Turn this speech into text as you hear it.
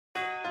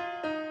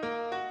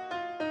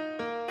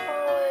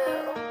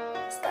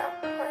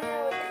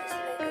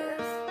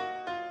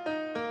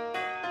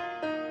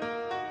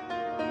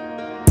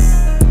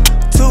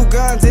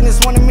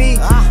niggas wanted me.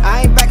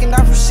 I ain't backing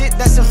down from shit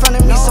that's in front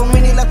of me. So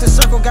many left the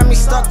circle, got me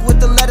stuck with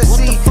the letter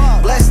C.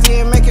 Blessed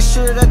in making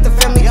sure that the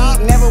family eat.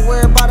 Never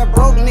worry about a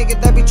broke nigga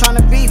that be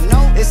tryna beef.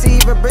 It's an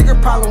even bigger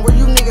problem where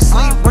you niggas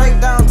sleep.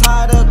 Breakdown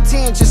tied up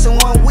 10 just in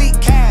 1 week.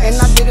 And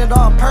I did it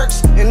all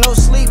perks and no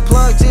sleep.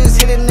 Plug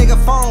just hit a nigga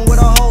phone with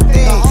a whole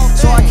thing.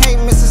 So I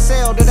can't miss a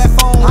sale to that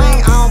phone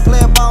ring. I don't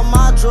play about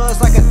my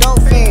drugs like a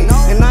dope fiend.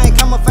 And I ain't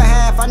coming for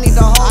half, I need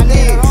the whole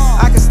thing.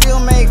 I can still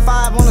make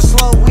 5 on a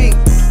slow week,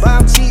 but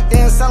I'm cheap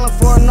then selling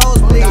for a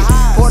nosebleed.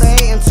 Pour the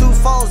 8 and 2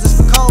 foes, it's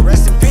for Kobe.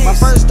 My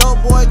first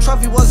dope boy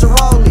trophy was a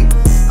rollie.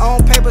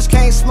 On papers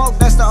can't smoke,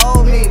 that's the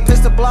old me.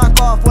 Piss the block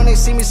off when they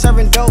see me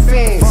serving dope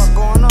fiends.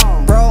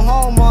 Bro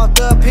home off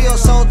the appeal,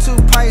 sold 2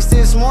 pipes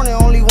this morning,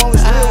 only one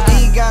was real.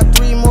 He got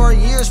 3 more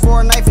years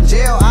for a knife in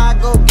jail. I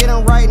go get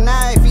him right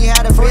now if he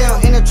had a bill.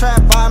 In the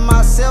trap by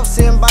myself,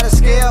 sitting by the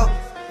scale.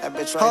 That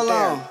bitch right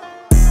there.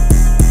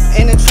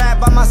 In the trap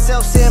by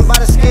myself, sitting by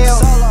the scale.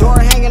 Door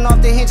hanging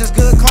off the hinges,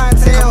 good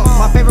clientele.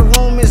 My favorite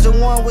room is the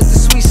one with the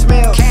sweet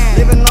smell.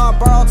 Living off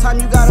borrowed time,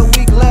 you got a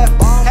week left.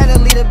 Had to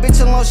leave a bitch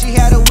alone, she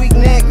had a weak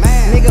neck.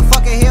 Nigga,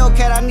 fuck a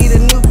Hellcat, I need a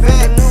new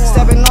vet.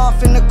 Stepping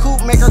off in the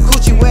coupe, make her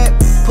coochie wet.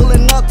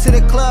 Pulling up to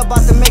the club,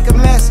 about to make a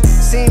mess.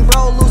 Seen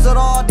bro lose it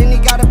all, then he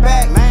got it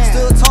back.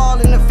 Still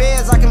tall in the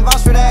feds, I can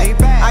vouch for that.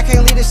 I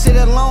can't leave this shit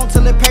alone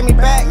till it pay me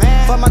back.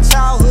 Fuck my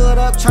childhood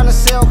up, tryna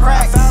sell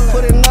crack.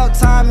 Put enough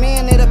time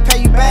in, it'll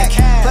pay you back.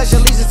 Pledge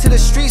allegiance to the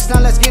streets, now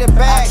let's get it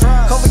back.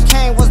 COVID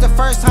came was the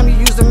first time you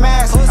used a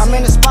mask. I'm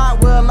in a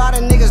spot where a lot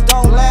of niggas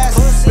don't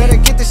last. Better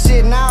get the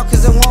shit now,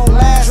 cause it won't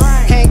last.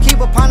 Can't keep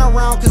a pint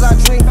around, cause I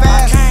drink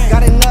fast.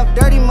 Got enough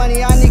dirty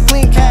money, I need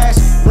clean cash.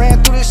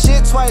 Ran through this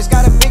shit twice,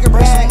 got a bigger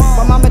bag.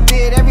 My mama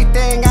did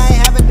everything, I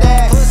ain't have a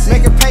dad.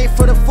 Make her pay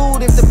for the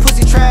food if the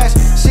pussy trash.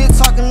 Shit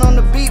talking on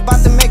the beat,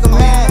 bout to make her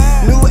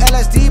mad. New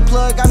LSD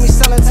plug, got me